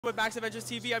With Max Adventures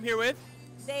TV, I'm here with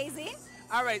Daisy.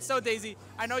 All right, so Daisy,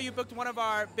 I know you booked one of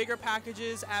our bigger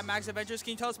packages at Max Adventures.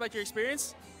 Can you tell us about your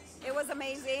experience? It was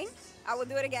amazing. I will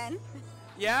do it again.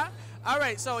 Yeah? All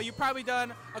right, so you've probably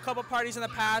done a couple parties in the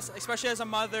past, especially as a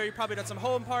mother. You've probably done some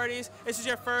home parties. This is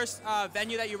your first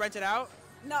venue that you rented out?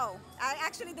 No, I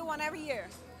actually do one every year.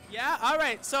 Yeah? All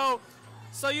right, so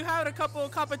you had a couple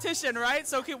competition, right?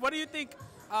 So what do you think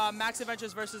Max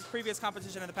Adventures versus previous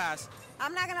competition in the past?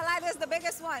 I'm not gonna lie, this is the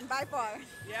biggest one by far.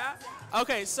 Yeah?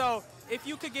 Okay, so if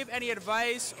you could give any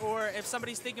advice, or if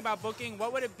somebody's thinking about booking,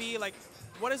 what would it be? Like,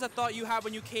 what is a thought you had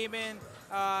when you came in?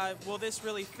 Will this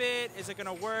really fit? Is it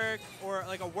gonna work? Or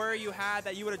like a worry you had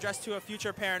that you would address to a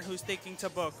future parent who's thinking to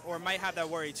book or might have that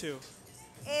worry too?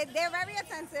 They're very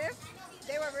attentive.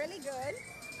 They were really good.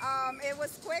 It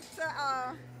was quick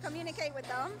to communicate with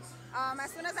them.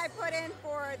 As soon as I put in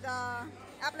for the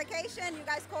application, you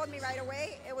guys called me right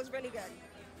away. It was really good.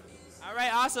 All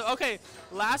right, awesome. Okay,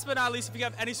 last but not least, if you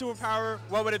have any superpower,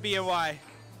 what would it be and why?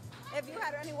 If you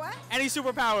had any what? Any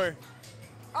superpower.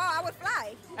 Oh, I would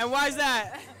fly. And why is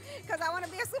that? Because I want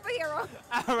to be a superhero.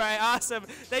 All right, awesome.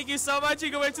 Thank you so much. You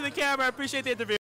can wait to the camera. I appreciate the interview.